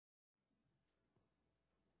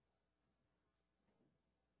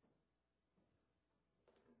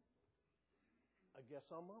guess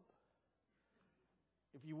I'm up.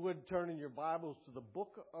 If you would turn in your Bibles to the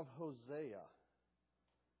book of Hosea.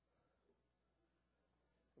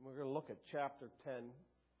 And we're going to look at chapter 10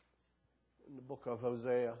 in the book of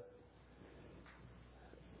Hosea.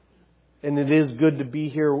 And it is good to be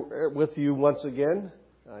here with you once again.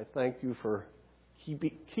 I thank you for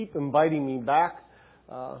keep inviting me back.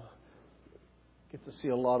 Get to see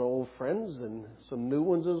a lot of old friends and some new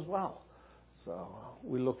ones as well. So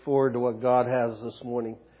we look forward to what God has this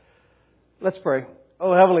morning. Let's pray.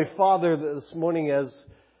 Oh, Heavenly Father, this morning as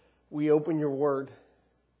we open your word,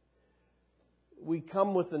 we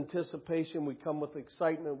come with anticipation, we come with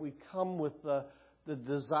excitement, we come with the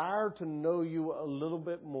desire to know you a little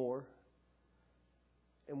bit more.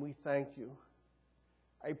 And we thank you.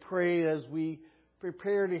 I pray as we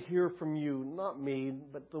prepare to hear from you, not me,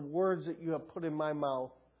 but the words that you have put in my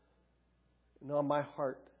mouth and on my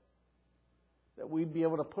heart, that we'd be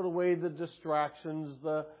able to put away the distractions,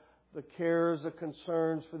 the cares, the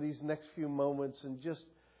concerns for these next few moments and just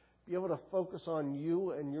be able to focus on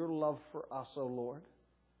you and your love for us, O Lord.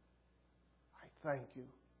 I thank you.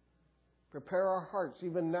 Prepare our hearts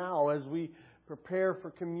even now as we prepare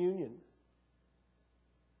for communion,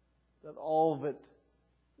 that all of it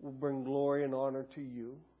will bring glory and honor to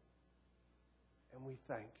you. And we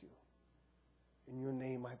thank you. In your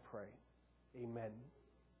name I pray. Amen.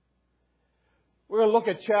 We're going to look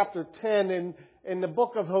at chapter 10, and the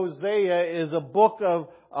book of Hosea is a book of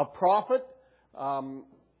a prophet.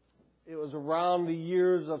 It was around the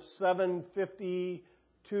years of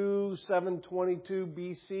 752, 722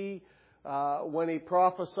 BC when he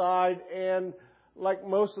prophesied. And like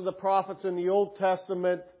most of the prophets in the Old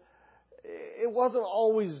Testament, it wasn't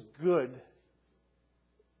always good,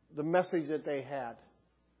 the message that they had.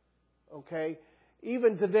 Okay?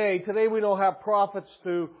 Even today we don't have prophets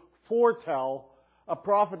to foretell. A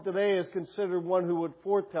prophet today is considered one who would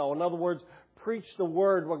foretell. In other words, preach the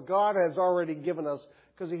word, what God has already given us,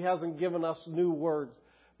 because He hasn't given us new words.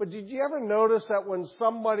 But did you ever notice that when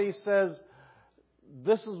somebody says,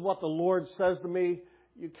 this is what the Lord says to me,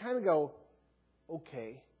 you kind of go,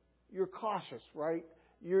 okay. You're cautious, right?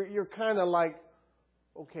 You're kind of like,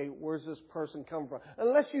 okay, where's this person come from?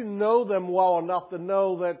 Unless you know them well enough to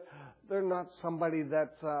know that they're not somebody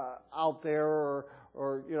that's out there or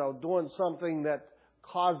you know, doing something that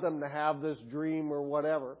caused them to have this dream or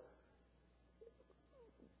whatever.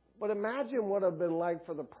 But imagine what it would have been like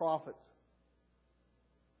for the prophets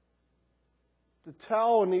to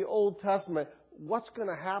tell in the Old Testament what's going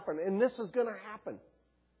to happen, and this is going to happen.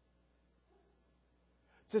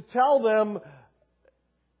 To tell them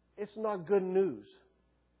it's not good news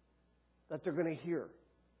that they're going to hear.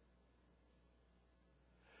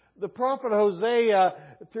 The prophet Hosea,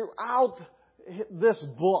 throughout this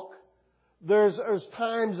book, there's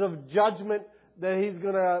times of judgment that he's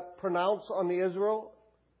going to pronounce on the Israel.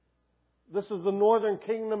 This is the northern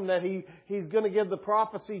kingdom that he's going to give the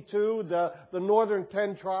prophecy to, the northern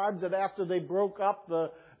 10 tribes, that after they broke up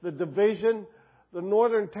the division, the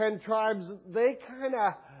northern 10 tribes, they kind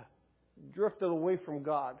of drifted away from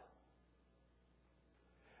God.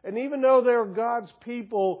 And even though they're God's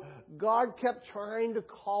people, God kept trying to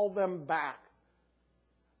call them back.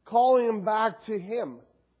 Calling them back to Him.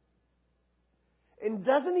 And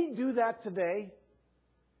doesn't He do that today?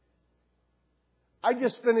 I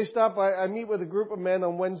just finished up, I meet with a group of men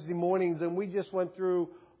on Wednesday mornings, and we just went through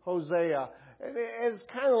Hosea. And it's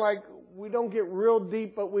kind of like we don't get real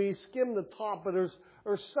deep, but we skim the top. But there's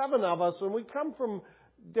 7 of us, and we come from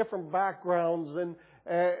different backgrounds, and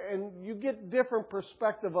you get different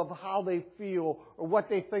perspective of how they feel or what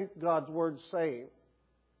they think God's Word's saying.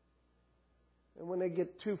 And when they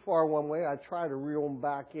get too far one way, I try to reel them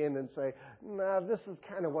back in and say, nah, this is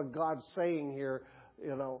kind of what God's saying here.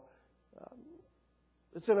 You know,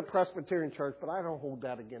 it's in a Presbyterian church, but I don't hold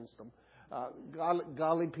that against them.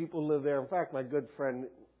 Godly people live there. In fact, my good friend,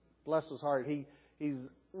 bless his heart, he's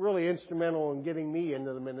really instrumental in getting me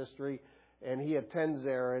into the ministry, and he attends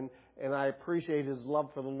there, and I appreciate his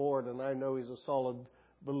love for the Lord, and I know he's a solid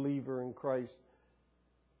believer in Christ.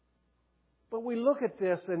 But we look at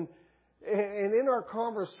this, and in our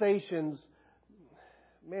conversations,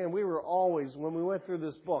 man, we were always, when we went through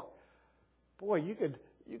this book, boy, you could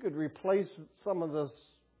replace some of this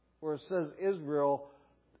where it says Israel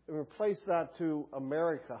and replace that to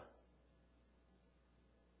America,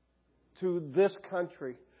 to this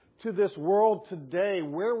country, to this world today,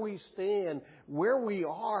 where we stand, where we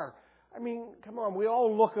are. I mean, come on, we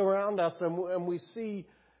all look around us and we see,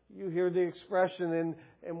 you hear the expression,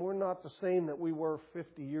 and we're not the same that we were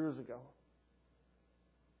 50 years ago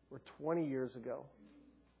or 20 years ago.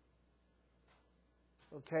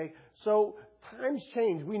 Okay? So times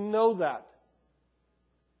change. We know that.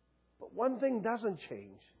 But one thing doesn't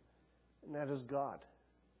change, and that is God.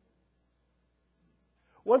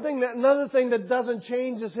 Another thing that doesn't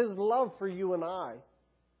change is His love for you and I.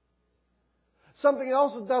 Something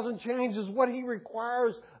else that doesn't change is what He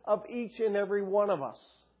requires of each and every one of us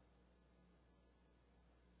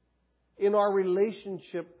in our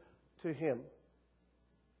relationship to Him.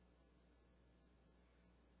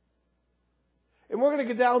 And we're going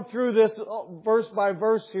to get down through this verse by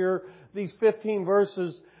verse here, these 15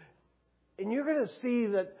 verses, and you're going to see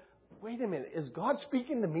that, wait a minute, is God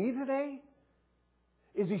speaking to me today?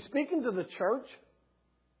 Is He speaking to the church?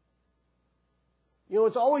 You know,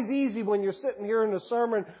 it's always easy when you're sitting here in a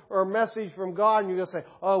sermon or a message from God and you're going to say,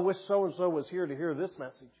 oh, I wish so-and-so was here to hear this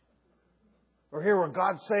message. Or hear what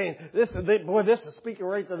God's saying. This is speaking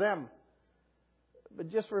right to them. But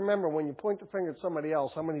just remember, when you point the finger at somebody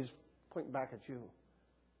else, somebody's pointing back at you.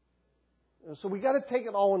 And so we got to take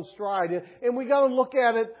it all in stride. And we got to look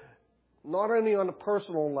at it not only on a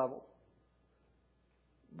personal level,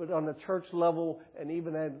 but on the church level and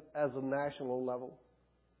even as a national level.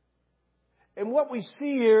 And what we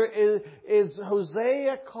see here is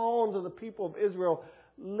Hosea calling to the people of Israel,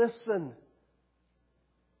 listen,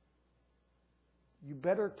 you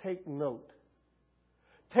better take note.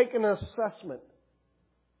 Take an assessment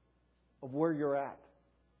of where you're at.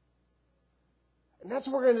 And that's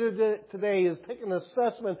what we're going to do today, is take an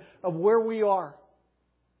assessment of where we are.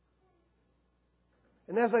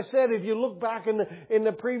 And as I said, if you look back in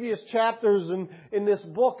the previous chapters in this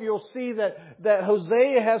book, you'll see that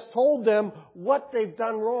Hosea has told them what they've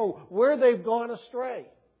done wrong, where they've gone astray.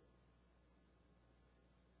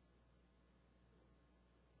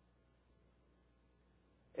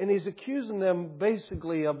 And he's accusing them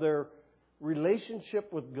basically of their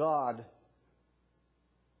relationship with God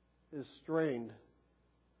is strained.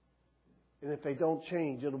 And if they don't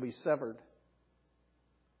change, it'll be severed.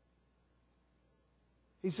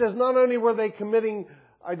 He says not only were they committing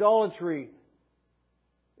idolatry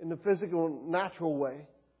in the physical, natural way,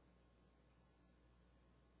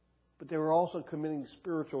 but they were also committing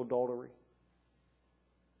spiritual adultery.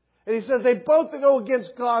 And he says they both go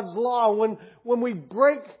against God's law when we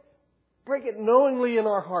break it knowingly in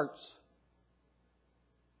our hearts.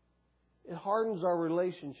 It hardens our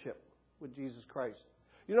relationship with Jesus Christ.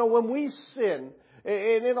 You know, when we sin,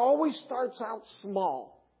 and it always starts out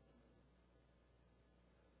small.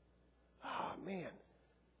 Oh, man.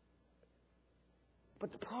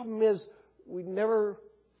 But the problem is we never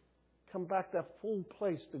come back that full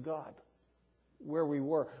place to God where we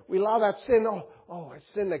were. We allow that sin, I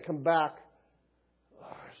sinned, I come back.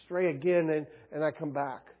 I stray again and I come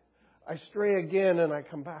back. I stray again and I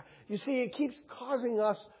come back. You see, it keeps causing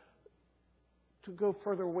us to go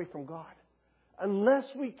further away from God. Unless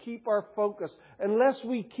we keep our focus, unless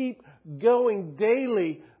we keep going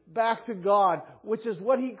daily back to God, which is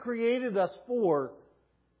what He created us for,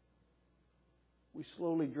 we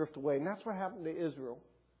slowly drift away. And that's what happened to Israel.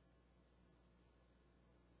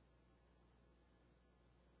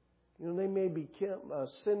 You know,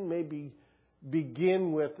 sin may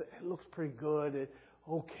begin with, it looks pretty good,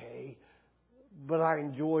 okay, but I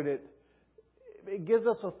enjoyed it. It gives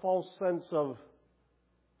us a false sense of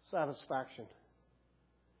satisfaction.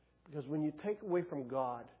 Because when you take away from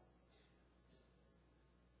God,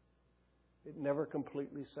 it never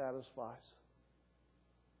completely satisfies.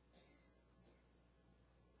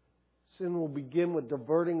 Sin will begin with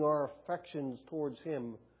diverting our affections towards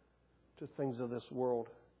Him to things of this world.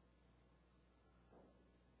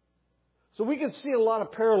 So we can see a lot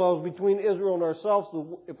of parallels between Israel and ourselves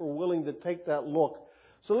if we're willing to take that look.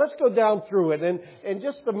 So let's go down through it and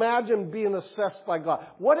just imagine being assessed by God.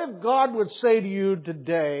 What if God would say to you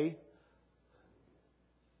today,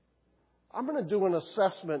 I'm going to do an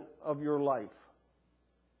assessment of your life.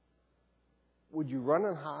 Would you run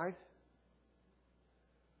and hide?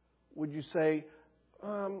 Would you say,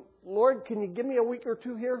 Lord, can you give me a week or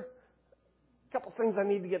two here? A couple things I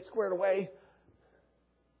need to get squared away.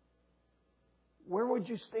 Where would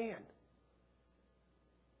you stand?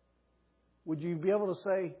 Would you be able to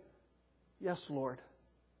say, yes, Lord,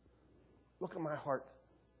 look at my heart.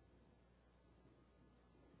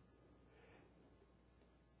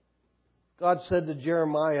 God said to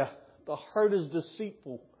Jeremiah, the heart is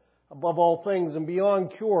deceitful above all things and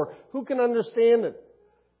beyond cure. Who can understand it?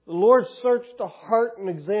 The Lord searched the heart and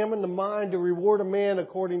examined the mind to reward a man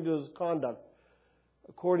according to his conduct,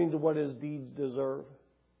 according to what his deeds deserve.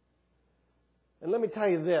 And let me tell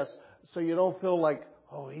you this, so you don't feel like,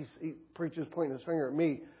 preacher's pointing his finger at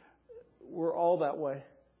me. We're all that way.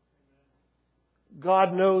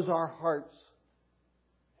 God knows our hearts.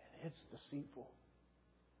 It's deceitful.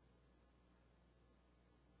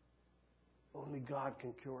 Only God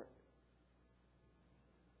can cure it.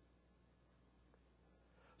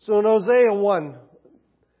 So in Hosea 1,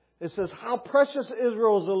 it says, how precious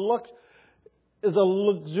Israel is a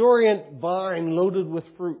luxuriant vine loaded with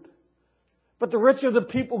fruit. But the richer the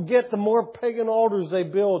people get, the more pagan altars they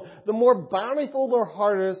build. The more bountiful their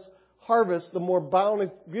harvest, the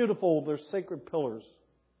more beautiful their sacred pillars.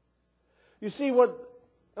 You see, what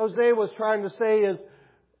Hosea was trying to say is,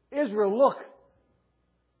 Israel, look,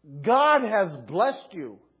 God has blessed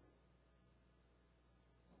you.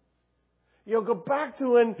 You know, go back to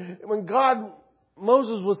when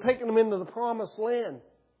Moses was taking them into the promised land.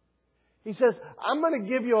 He says, I'm going to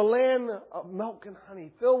give you a land of milk and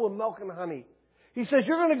honey, filled with milk and honey. He says,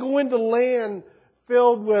 you're going to go into land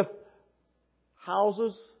filled with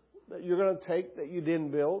houses that you're going to take that you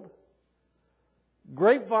didn't build.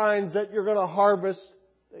 Grapevines that you're going to harvest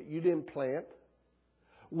that you didn't plant.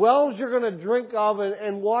 Wells you're going to drink of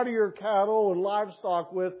and water your cattle and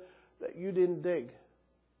livestock with that you didn't dig.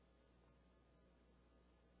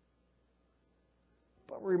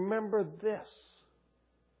 But remember this,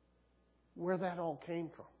 where that all came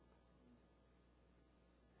from.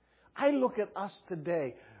 I look at us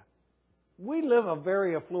today. We live a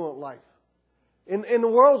very affluent life. In the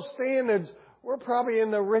world's standards, we're probably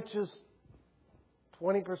in the richest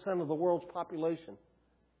 20% of the world's population.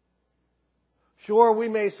 Sure, we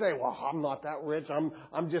may say, well, I'm not that rich.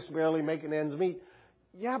 I'm just barely making ends meet.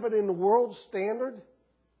 Yeah, but in the world's standard,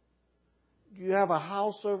 do you have a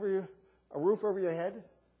house over you? A roof over your head?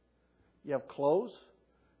 You have clothes?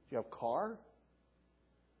 Do you have a car?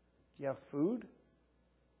 Do you have food?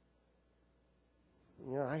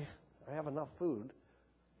 You know, I have enough food.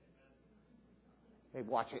 Hey,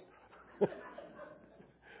 watch it.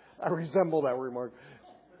 I resemble that remark.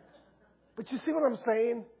 But you see what I'm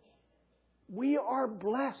saying? We are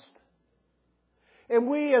blessed. And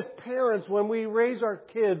we as parents, when we raise our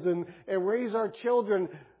kids and raise our children,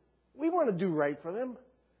 we want to do right for them.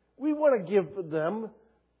 We want to give them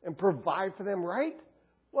and provide for them, right?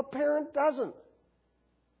 What parent doesn't?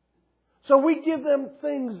 So we give them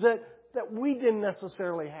things that we didn't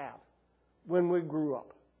necessarily have when we grew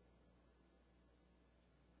up.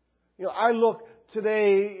 You know, I look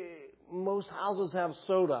today, most houses have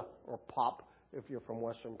soda or pop, if you're from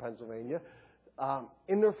Western Pennsylvania,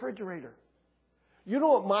 in the refrigerator. You know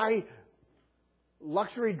what my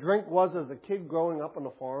luxury drink was as a kid growing up on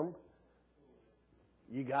the farm?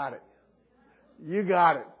 You got it. You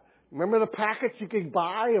got it. Remember the packets you could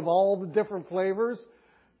buy of all the different flavors?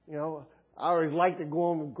 You know, I always liked to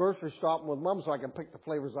go on grocery shopping with Mom so I could pick the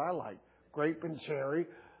flavors I like. Grape and cherry.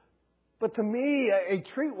 But to me, a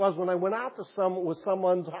treat was when I went out to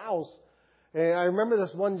someone's house. And I remember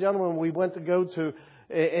this one gentleman we went to go to,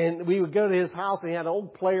 and we would go to his house, and he had an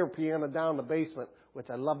old player piano down in the basement, which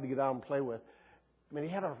I loved to get out and play with. I mean, he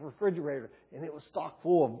had a refrigerator, and it was stocked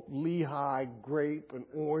full of Lehigh grape and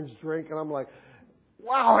orange drink, and I'm like,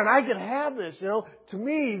 wow, and I could have this, you know. To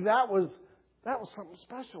me, that was something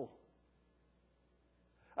special.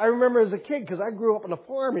 I remember as a kid, because I grew up on a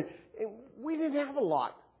farm, and we didn't have a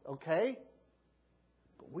lot, okay?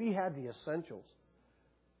 But we had the essentials.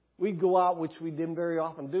 We'd go out, which we didn't very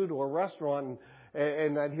often do, to a restaurant,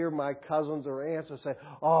 and I'd hear my cousins or aunts say,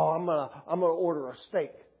 "Oh, I'm gonna order a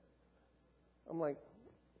steak." I'm like,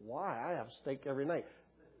 "Why? I have steak every night."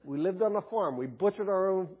 We lived on a farm. We butchered our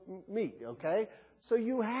own meat, okay? So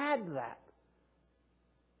you had that.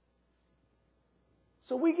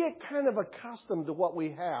 So we get kind of accustomed to what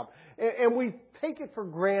we have, and we take it for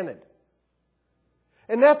granted.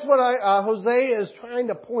 And that's what Hosea is trying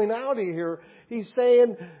to point out here. He's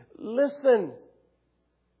saying, listen,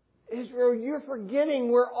 Israel, you're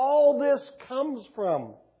forgetting where all this comes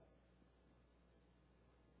from.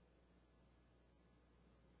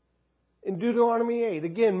 In Deuteronomy 8,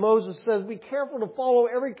 again, Moses says, be careful to follow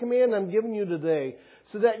every command I'm giving you today,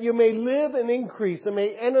 so that you may live and increase and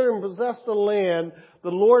may enter and possess the land the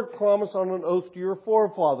Lord promised on an oath to your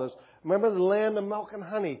forefathers. Remember the land of milk and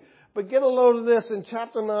honey. But get a load of this. In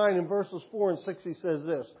chapter 9, in verses 4 and 6, he says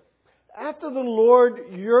this. After the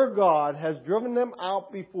Lord your God has driven them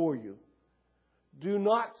out before you, do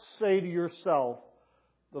not say to yourself,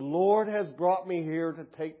 the Lord has brought me here to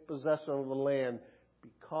take possession of the land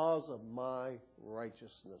because of my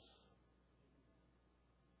righteousness.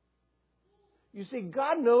 You see,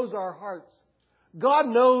 God knows our hearts. God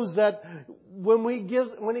knows that when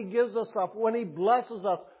He gives us up, when He blesses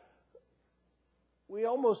us, we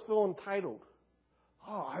almost feel entitled.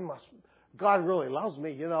 Oh, God really loves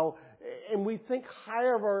me, you know. And we think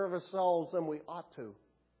higher of ourselves than we ought to.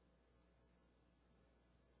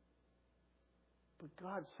 But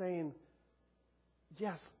God's saying,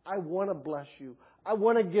 yes, I want to bless you. I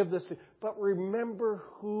want to give this to you. But remember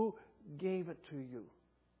who gave it to you.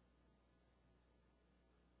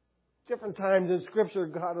 Different times in Scripture,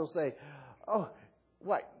 God will say, oh,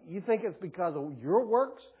 what? You think it's because of your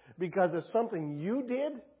works? Because it's something you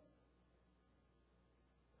did?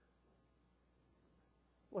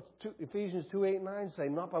 What's Ephesians 2:8-9 say?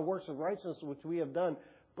 Not by works of righteousness which we have done,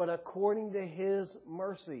 but according to His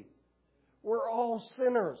mercy. We're all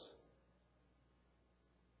sinners.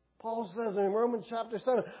 Paul says in Romans chapter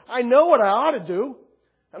 7, I know what I ought to do,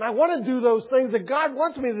 and I want to do those things that God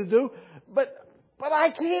wants me to do, but I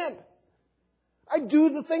can't. I do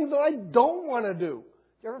the things that I don't want to do.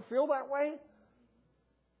 You ever feel that way?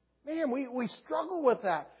 Man, we struggle with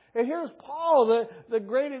that. And here's Paul, the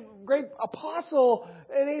great apostle,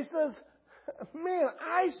 and he says, man,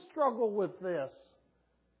 I struggle with this.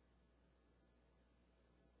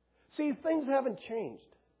 See, things haven't changed.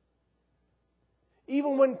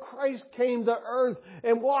 Even when Christ came to earth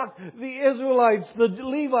and walked, the Israelites, the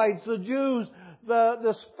Levites, the Jews,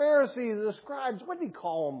 the Pharisees, the scribes, what did he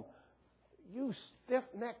call them? You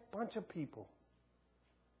stiff-necked bunch of people.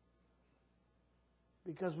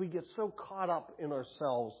 Because we get so caught up in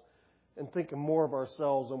ourselves and thinking more of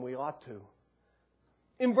ourselves than we ought to.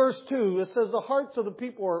 In verse 2, it says, the hearts of the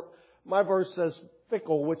people are, my verse says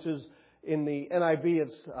fickle, which is in the NIV,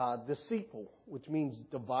 it's deceitful, which means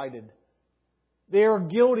divided. They are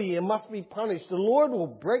guilty and must be punished. The Lord will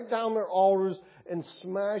break down their altars and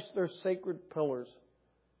smash their sacred pillars.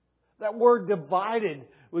 That word divided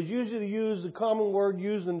was usually used, the common word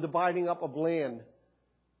used in dividing up of land.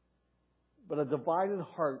 But a divided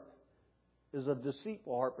heart is a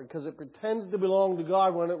deceitful heart because it pretends to belong to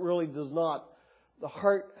God when it really does not. The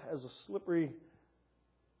heart has a slippery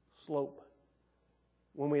slope.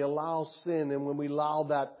 When we allow sin and when we allow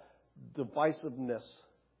that divisiveness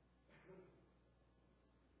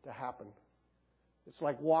to happen. It's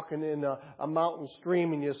like walking in a mountain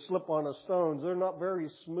stream and you slip on the stones. They're not very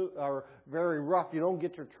smooth or very rough. You don't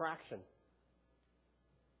get your traction.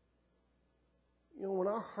 You know, when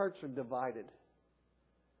our hearts are divided,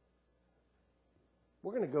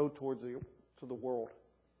 we're going to go to the world.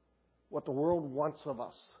 What the world wants of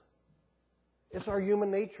us. It's our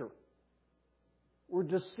human nature. We're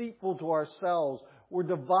deceitful to ourselves. We're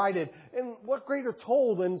divided. And what greater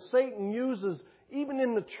toll than Satan uses even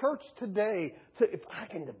in the church today to, if I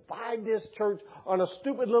can divide this church on a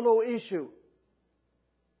stupid little issue.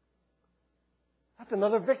 That's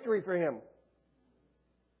another victory for him.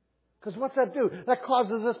 Because what's that do? That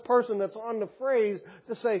causes this person that's on the phrase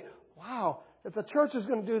to say, wow, if the church is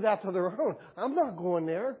going to do that to their own, I'm not going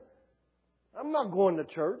there. I'm not going to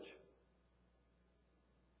church.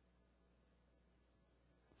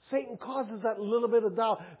 Satan causes that little bit of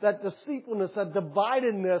doubt, that deceitfulness, that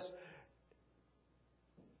dividedness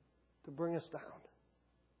to bring us down.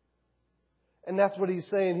 And that's what he's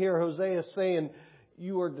saying here. Hosea is saying,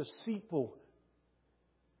 you are deceitful.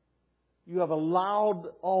 You have allowed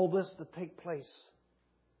all this to take place.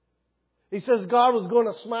 He says God was going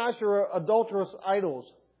to smash your adulterous idols.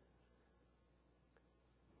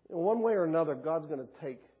 In one way or another, God's going to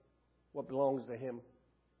take what belongs to Him.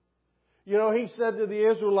 You know, He said to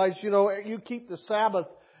the Israelites, you know, you keep the Sabbath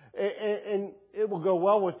and it will go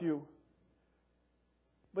well with you.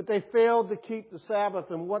 But they failed to keep the Sabbath.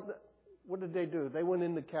 And what did they do? They went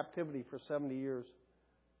into captivity for 70 years.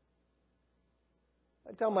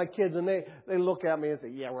 I tell my kids, and they look at me and say,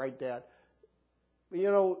 yeah, right, Dad. But you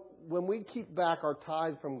know, when we keep back our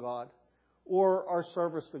tithe from God or our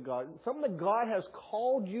service to God, something that God has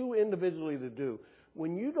called you individually to do,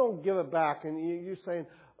 when you don't give it back and you're saying,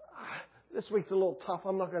 this week's a little tough,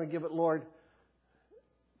 I'm not going to give it, Lord,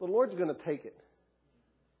 the Lord's going to take it.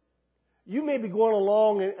 You may be going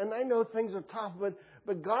along, and I know things are tough,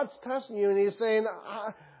 but God's testing you, and He's saying,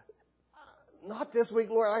 not this week,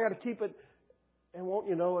 Lord, I got to keep it. And won't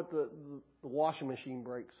you know it, the washing machine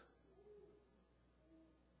breaks.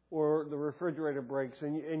 Or the refrigerator breaks,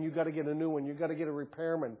 and you got to get a new one. You got to get a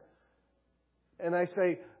repairman. And I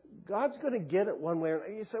say, God's going to get it one way.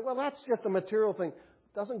 And you say, well, that's just a material thing.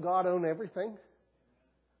 Doesn't God own everything?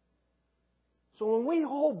 So when we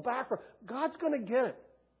hold back, God's going to get it.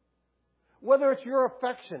 Whether it's your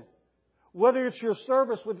affection, whether it's your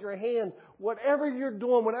service with your hands, whatever you're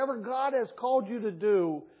doing, whatever God has called you to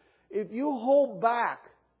do, if you hold back,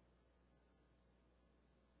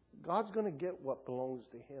 God's going to get what belongs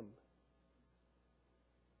to Him.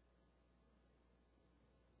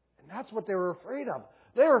 And that's what they were afraid of.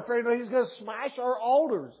 They were afraid that He's going to smash our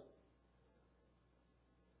altars.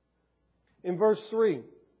 In verse 3,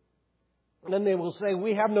 And then they will say,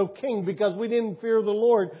 we have no king because we didn't fear the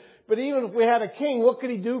Lord. But even if we had a king, what could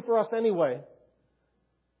he do for us anyway?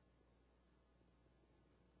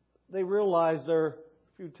 They realize their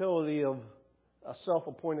futility of a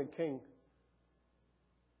self-appointed king.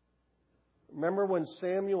 Remember when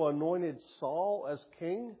Samuel anointed Saul as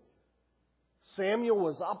king? Samuel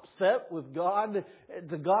was upset with God,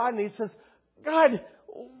 and he says, God,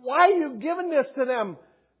 why are you giving this to them?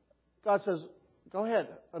 God says, go ahead,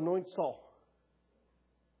 anoint Saul.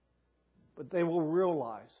 But they will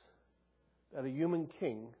realize that a human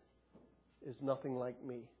king is nothing like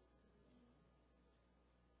me.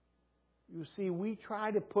 You see, we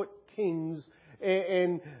try to put kings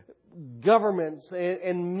and governments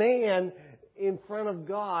and man in front of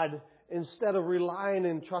God instead of relying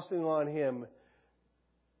and trusting on Him.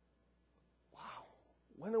 Wow.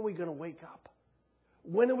 When are we going to wake up?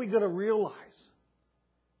 When are we going to realize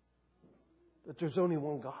that there's only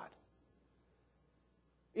one God?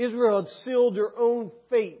 Israel had sealed their own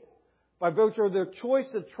fate by virtue of their choice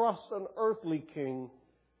to trust an earthly king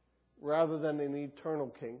rather than an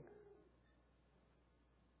eternal king.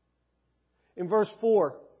 In verse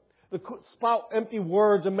 4, they spout empty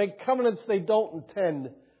words and make covenants they don't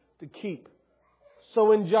intend to keep.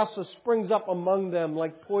 So injustice springs up among them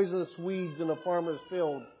like poisonous weeds in a farmer's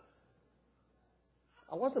field.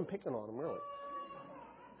 I wasn't picking on them, really.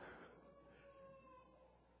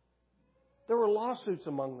 There were lawsuits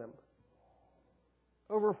among them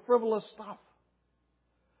over frivolous stuff.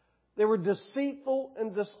 They were deceitful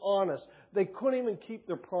and dishonest. They couldn't even keep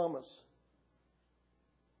their promise.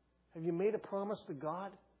 Have you made a promise to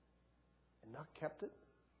God and not kept it?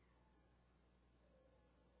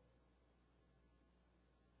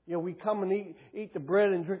 You know, we come and eat the bread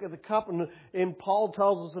and drink of the cup, and Paul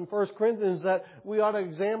tells us in 1 Corinthians that we ought to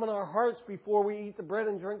examine our hearts before we eat the bread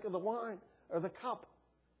and drink of the wine or the cup.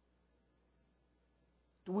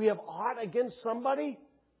 Do we have aught against somebody?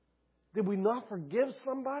 Did we not forgive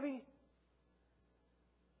somebody?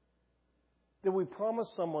 Did we promise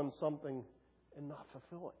someone something and not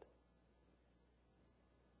fulfill it?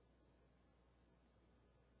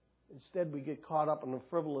 Instead, we get caught up in the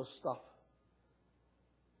frivolous stuff.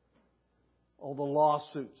 All the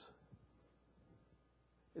lawsuits.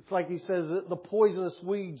 It's like he says, the poisonous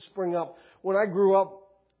weeds spring up. When I grew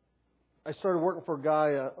up, I started working for a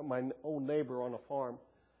guy, my old neighbor on a farm.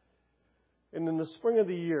 And in the spring of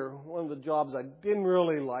the year, one of the jobs I didn't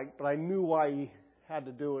really like, but I knew why he had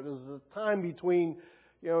to do it. It was the time between,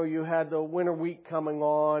 you had the winter wheat coming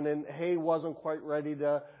on and hay wasn't quite ready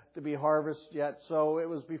to be harvested yet. So it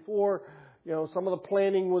was before, some of the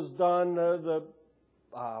planting was done, the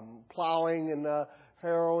plowing and the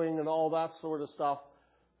harrowing and all that sort of stuff.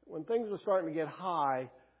 When things were starting to get high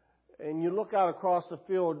and you look out across the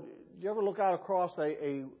field, do you ever look out across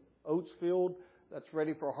a oats field that's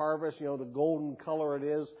ready for harvest, the golden color it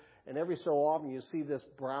is, and every so often you see this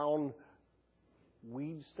brown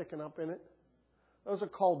weed sticking up in it? Those are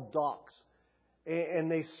called docks,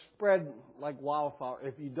 and they spread like wildfire.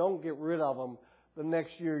 If you don't get rid of them, the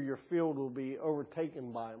next year your field will be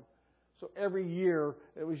overtaken by them. So every year,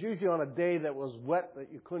 it was usually on a day that was wet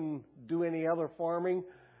that you couldn't do any other farming,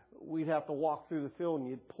 we'd have to walk through the field and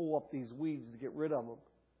you'd pull up these weeds to get rid of them.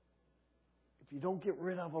 If you don't get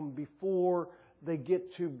rid of them before they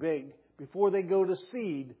get too big, before they go to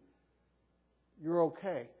seed, you're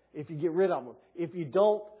okay. If you get rid of them. If you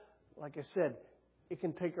don't, like I said, it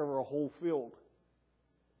can take over a whole field.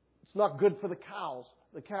 It's not good for the cows,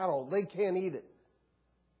 the cattle. They can't eat it.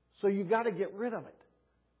 So you got to get rid of it.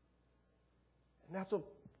 And that's what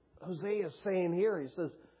Hosea is saying here. He says,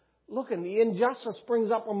 look, and the injustice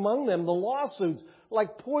springs up among them, the lawsuits,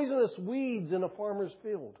 like poisonous weeds in a farmer's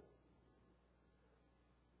field.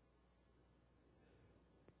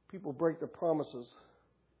 People break their promises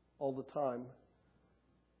all the time.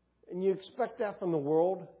 And you expect that from the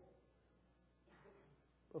world.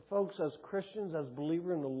 But folks, as Christians, as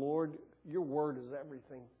believers in the Lord, your word is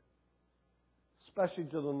everything. Especially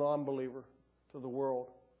to the non-believer, to the world.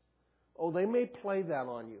 Oh, they may play that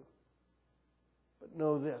on you. But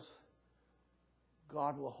know this.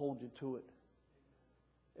 God will hold you to it.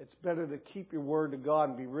 It's better to keep your word to God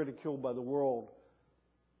and be ridiculed by the world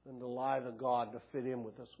than to lie to God to fit in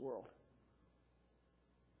with this world.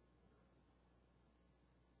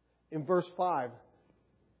 In verse 5,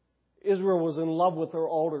 Israel was in love with their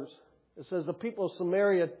altars. It says, the people of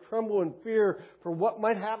Samaria tremble in fear for what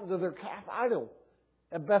might happen to their calf idol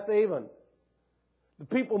at Beth-aven. The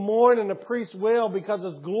people mourn and the priests wail because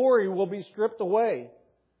its glory will be stripped away.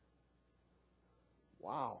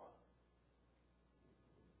 Wow.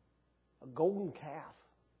 A golden calf.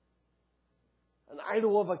 An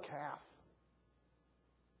idol of a calf.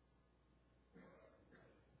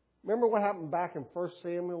 Remember what happened back in 1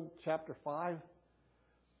 Samuel chapter 5?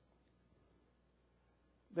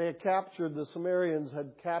 They had captured, the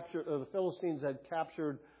Philistines had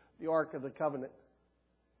captured the Ark of the Covenant.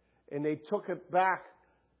 And they took it back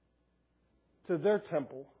to their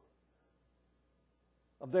temple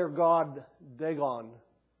of their god Dagon.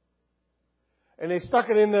 And they stuck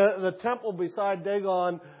it in the temple beside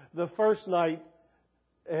Dagon the first night.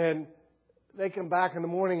 And they come back in the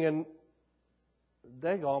morning and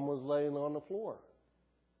Dagon was laying on the floor.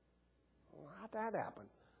 Well, how'd that happen?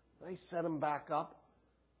 They set him back up.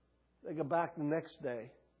 They go back the next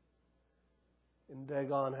day. And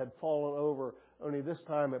Dagon had fallen over. Only this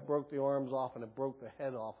time it broke the arms off and it broke the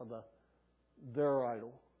head off of their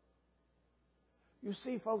idol. You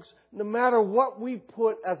see, folks, no matter what we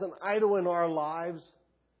put as an idol in our lives,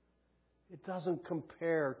 it doesn't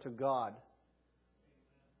compare to God.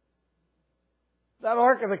 That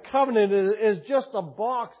Ark of the Covenant is just a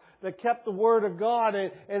box that kept the Word of God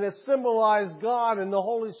and it symbolized God, and the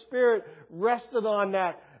Holy Spirit rested on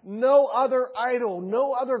that. No other idol,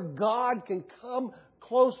 no other God can come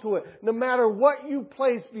close to it. No matter what you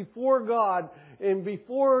place before God and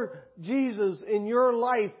before Jesus in your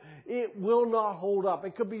life, it will not hold up.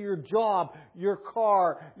 It could be your job, your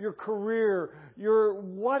car, your career, your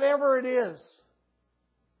whatever it is.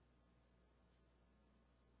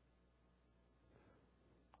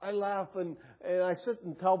 I laugh and I sit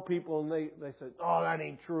and tell people and they say, oh, that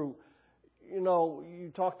ain't true. You know, you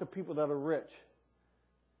talk to people that are rich.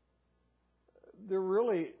 They're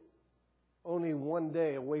really only one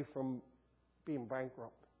day away from being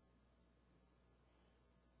bankrupt.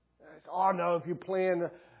 I say, oh, no, if you plan...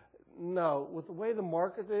 No, with the way the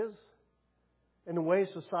market is and the way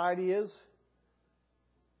society is,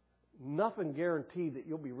 nothing guaranteed that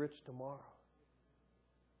you'll be rich tomorrow.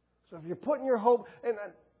 So if you're putting your hope... And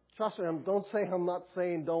trust me, I'm not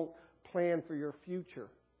saying don't plan for your future.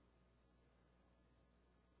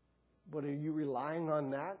 But are you relying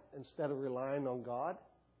on that instead of relying on God?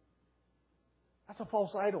 That's a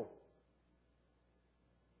false idol.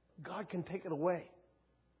 God can take it away.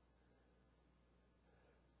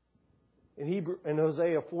 In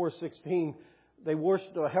Hosea 4:16, they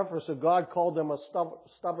worshipped a heifer, so God called them a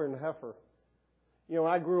stubborn heifer. You know,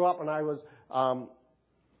 when I grew up and I was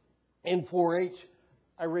in 4-H,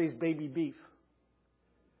 I raised baby beef.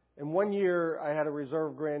 And one year I had a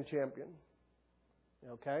reserve grand champion.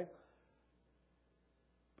 Okay?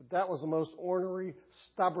 But that was the most ornery,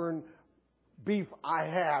 stubborn beef I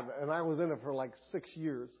had. And I was in it for like 6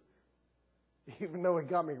 years. Even though it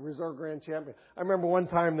got me reserve grand champion. I remember one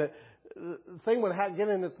time that the thing would get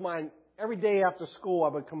in its mind. Every day after school I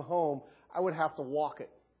would come home. I would have to walk it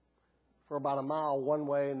for about a mile one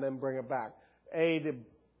way and then bring it back. A, to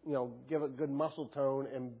give it good muscle tone,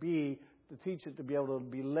 and B, to teach it to be able to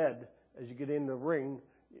be led as you get in the ring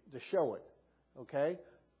to show it. Okay?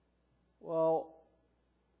 Well,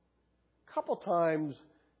 a couple times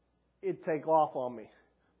it'd take off on me.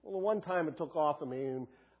 Well, the one time it took off on me, and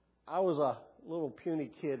I was a little puny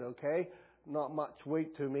kid, okay? Not much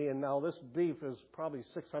weight to me, and now this beef is probably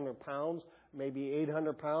 600 pounds, maybe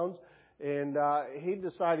 800 pounds, and he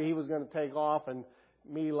decided he was going to take off, and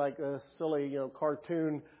me, like a silly,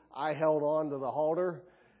 cartoon, I held on to the halter,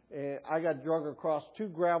 and I got drug across 2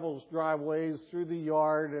 gravel driveways through the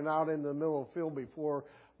yard and out in the middle of the field before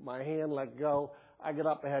my hand let go. I got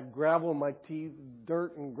up, I had gravel in my teeth,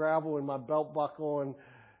 dirt and gravel in my belt buckle, and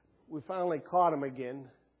we finally caught him again.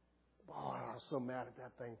 Oh, I was so mad at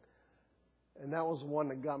that thing. And that was the one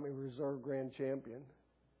that got me reserve grand champion.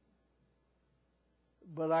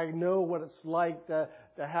 But I know what it's like to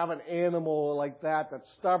have an animal like that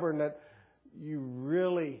that's stubborn, that you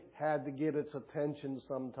really had to get its attention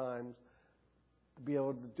sometimes to be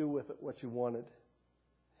able to do with it what you wanted.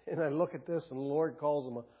 And I look at this and the Lord calls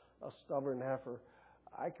him a stubborn heifer.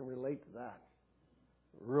 I can relate to that.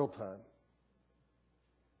 Real time.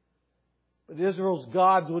 But Israel's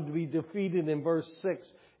gods would be defeated in verse 6.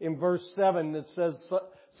 In verse 7 it says,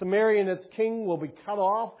 Samaria and its king will be cut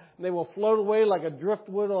off, and they will float away like a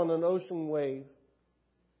driftwood on an ocean wave.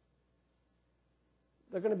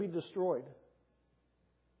 They're going to be destroyed.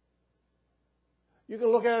 You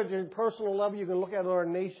can look at it at your personal level. You can look at our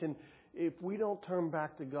nation. If we don't turn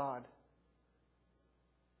back to God,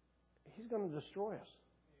 He's going to destroy us.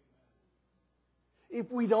 If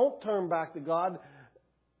we don't turn back to God,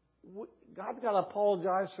 God's got to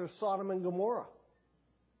apologize for Sodom and Gomorrah,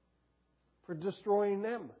 for destroying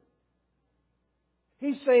them.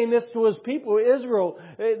 He's saying this to His people, Israel.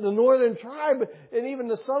 The northern tribe and even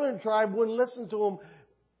the southern tribe wouldn't listen to Him.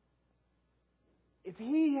 If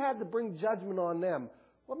He had to bring judgment on them,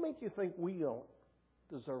 what makes you think we don't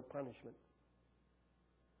deserve punishment.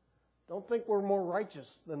 Don't think we're more righteous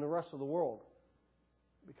than the rest of the world,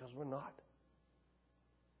 because we're not.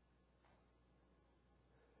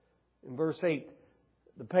 In verse 8,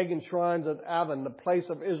 the pagan shrines at Avon, the place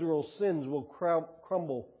of Israel's sins, will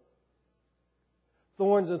crumble.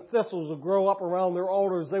 Thorns and thistles will grow up around their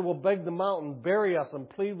altars. They will beg the mountain, bury us, and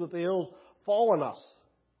plead with the hills, fall on us.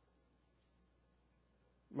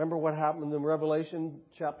 Remember what happened in Revelation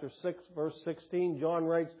chapter 6, verse 16? John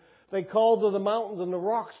writes, they called to the mountains and the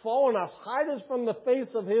rocks, fall on us, hide us from the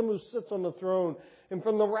face of him who sits on the throne and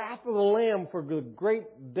from the wrath of the Lamb, for the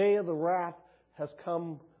great day of the wrath has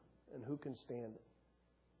come, and who can stand it?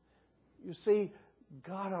 You see,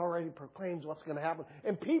 God already proclaims what's going to happen.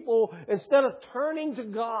 And people, instead of turning to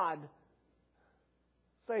God,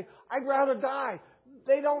 say, I'd rather die.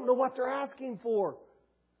 They don't know what they're asking for.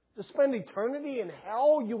 To spend eternity in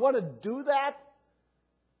hell, you want to do that?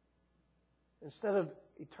 Instead of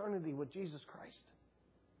eternity with Jesus Christ.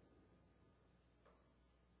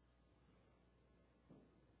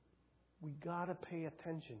 We got to pay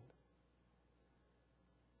attention.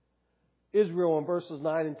 Israel in verses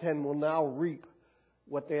 9 and 10 will now reap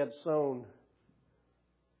what they had sown.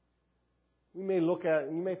 We may look at it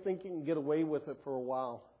and you may think you can get away with it for a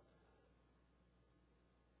while.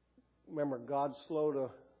 Remember, God's slow to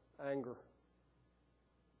anger.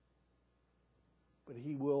 But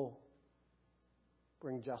He will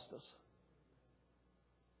bring justice.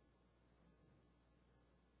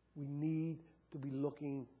 We need to be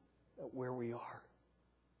looking at where we are.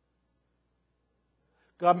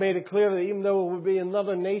 God made it clear that even though it would be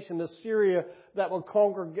another nation, Assyria, that will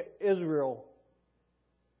conquer Israel,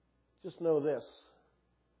 just know this.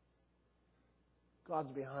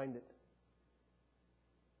 God's behind it.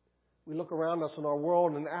 We look around us in our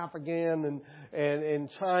world, in Afghan and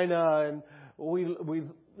China, and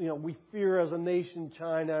we fear as a nation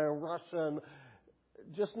China and Russia. And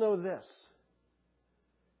just know this.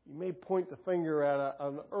 You may point the finger at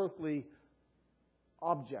an earthly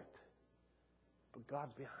object, but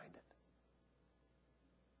God's behind it.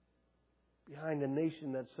 Behind a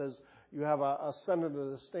nation that says, you have a senator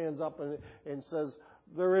that stands up and says,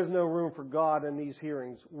 there is no room for God in these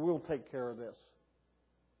hearings. We'll take care of this.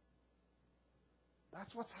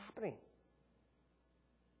 That's what's happening.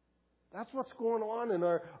 That's what's going on in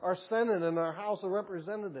our Senate and our House of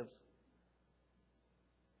Representatives.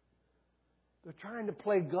 They're trying to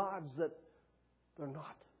play gods that they're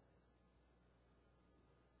not.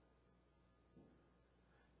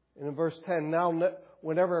 And in verse 10, now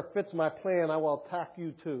whenever it fits my plan, I will attack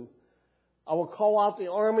you too. I will call out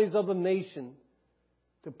the armies of the nation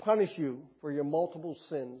to punish you for your multiple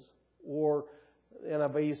sins, or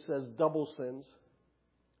NIV says double sins.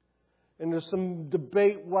 And there's some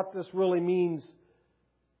debate what this really means.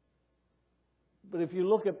 But if you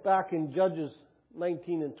look at back in Judges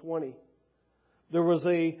 19 and 20, there was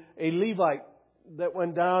a Levite that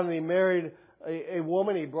went down and he married a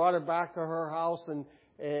woman. He brought her back to her house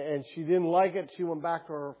and she didn't like it. She went back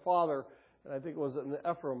to her father, and I think it was in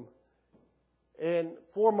Ephraim. And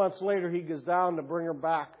 4 months later, he goes down to bring her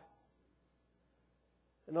back.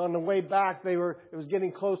 And on the way back, it was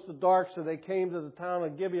getting close to dark, so they came to the town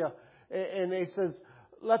of Gibeah. And they says,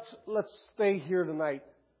 let's stay here tonight.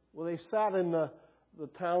 Well, they sat in the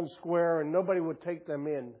town square, and nobody would take them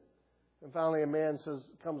in. And finally, a man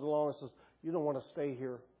comes along and says, you don't want to stay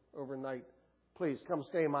here overnight. Please, come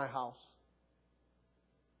stay in my house.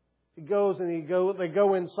 He goes and they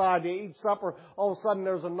go inside, they eat supper. All of a sudden,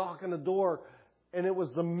 there's a knock on the door. And it was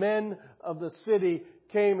the men of the city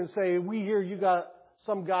came and say, we hear you got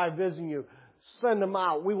some guy visiting you. Send him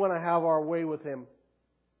out. We want to have our way with him.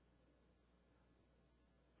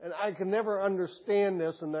 And I can never understand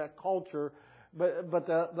this in that culture. But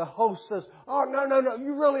the host says, oh, no,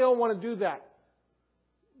 you really don't want to do that.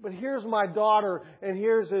 But here's my daughter and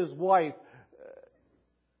here's his wife.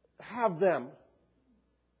 Have them.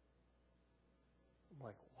 I'm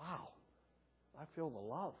like, wow, I feel the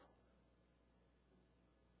love.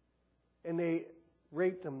 And they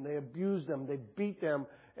raped them, they abused them, they beat them,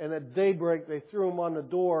 and at daybreak they threw them on the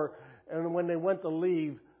door, and when they went to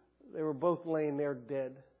leave, they were both laying there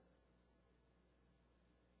dead.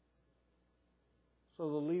 So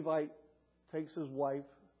the Levite takes his wife,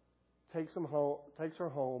 takes her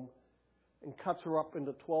home, and cuts her up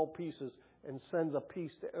into 12 pieces and sends a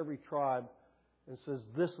piece to every tribe and says,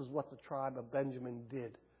 this is what the tribe of Benjamin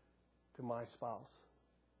did to my spouse.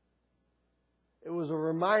 It was a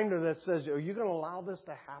reminder that says, are you going to allow this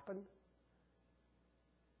to happen?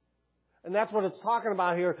 And that's what it's talking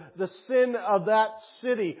about here. The sin of that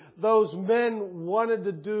city. Those men wanted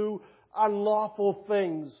to do unlawful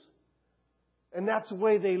things. And that's the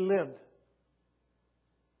way they lived.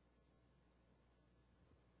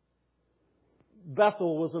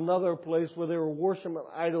 Bethel was another place where they were worshiping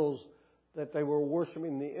idols, that they were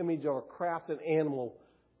worshiping the image of a crafted animal,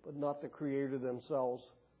 but not the Creator themselves.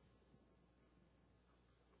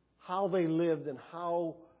 How they lived and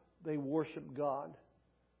how they worshiped God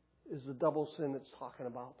is the double sin it's talking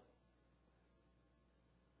about.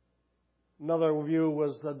 Another view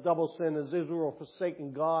was the double sin is Israel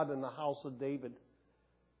forsaking God and the house of David.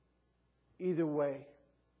 Either way,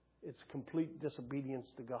 it's complete disobedience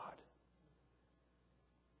to God.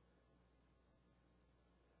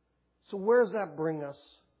 So where does that bring us?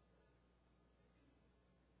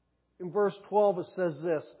 In verse 12 it says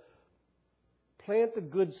this, plant the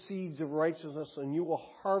good seeds of righteousness and you will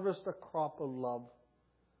harvest a crop of love.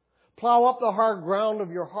 Plow up the hard ground of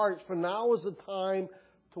your hearts, for now is the time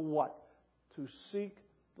to what? To seek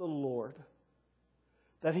the Lord,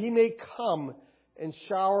 that He may come and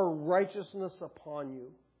shower righteousness upon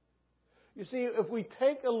you. You see, if we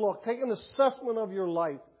take a look, take an assessment of your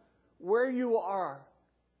life, where you are,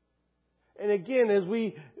 and again, as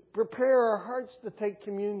we prepare our hearts to take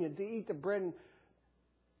communion, to eat the bread,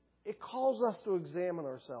 it calls us to examine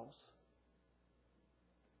ourselves.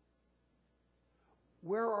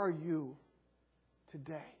 Where are you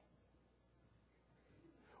today?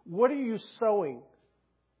 What are you sowing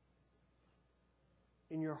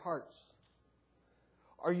in your hearts?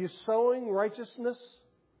 Are you sowing righteousness?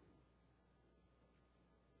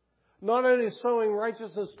 Not only sowing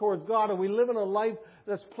righteousness towards God, and we live in a life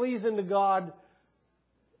that's pleasing to God,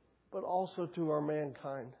 but also to our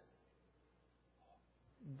mankind.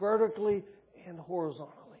 Vertically and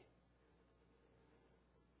horizontally.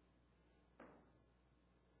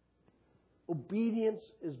 Obedience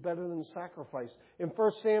is better than sacrifice. In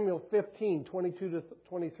 1 Samuel 15, 22 to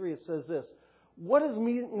 23, it says this, what is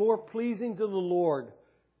more pleasing to the Lord,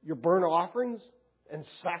 your burnt offerings and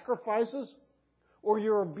sacrifices, or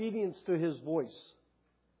your obedience to His voice?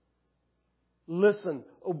 Listen,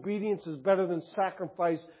 obedience is better than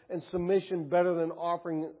sacrifice, and submission better than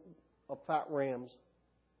offering of fat rams.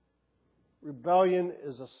 Rebellion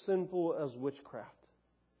is as sinful as witchcraft.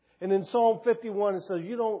 And in Psalm 51 it says,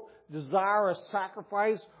 you don't desire a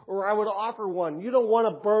sacrifice, or I would offer one. You don't want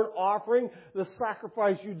a burnt offering. The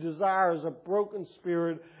sacrifice you desire is a broken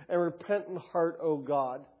spirit and repentant heart, O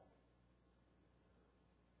God.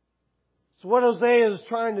 So what Hosea is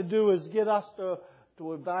trying to do is get us to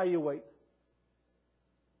evaluate.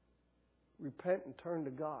 Repent and turn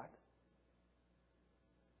to God.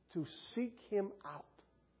 To seek Him out.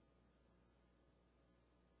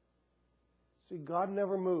 See, God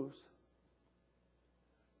never moves.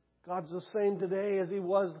 God's the same today as He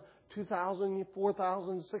was 2,000,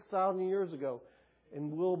 4,000, 6,000 years ago,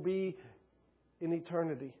 and will be in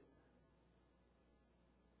eternity.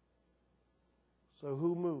 So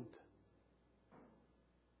who moved?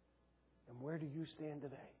 And where do you stand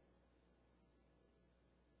today?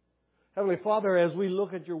 Heavenly Father, as we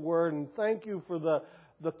look at Your Word, and thank You for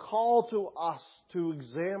the call to us to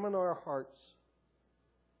examine our hearts.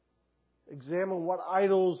 Examine what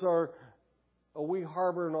idols are we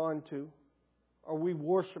harboring on to? Are we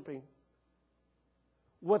worshiping?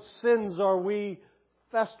 What sins are we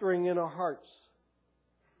festering in our hearts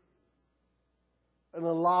and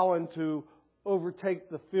allowing to overtake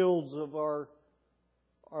the fields of our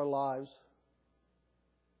lives?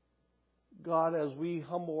 God, as we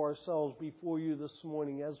humble ourselves before You this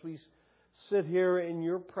morning, as we sit here in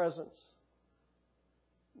Your presence,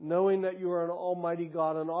 knowing that You are an almighty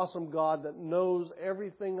God, an awesome God that knows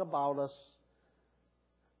everything about us.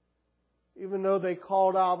 Even though they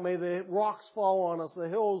called out, may the rocks fall on us, the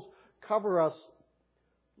hills cover us.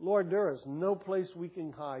 Lord, there is no place we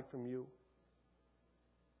can hide from You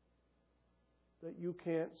that You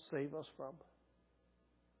can't save us from.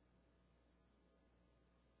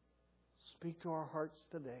 Speak to our hearts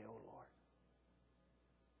today, O Lord.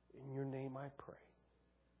 In Your name I pray.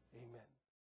 Amen.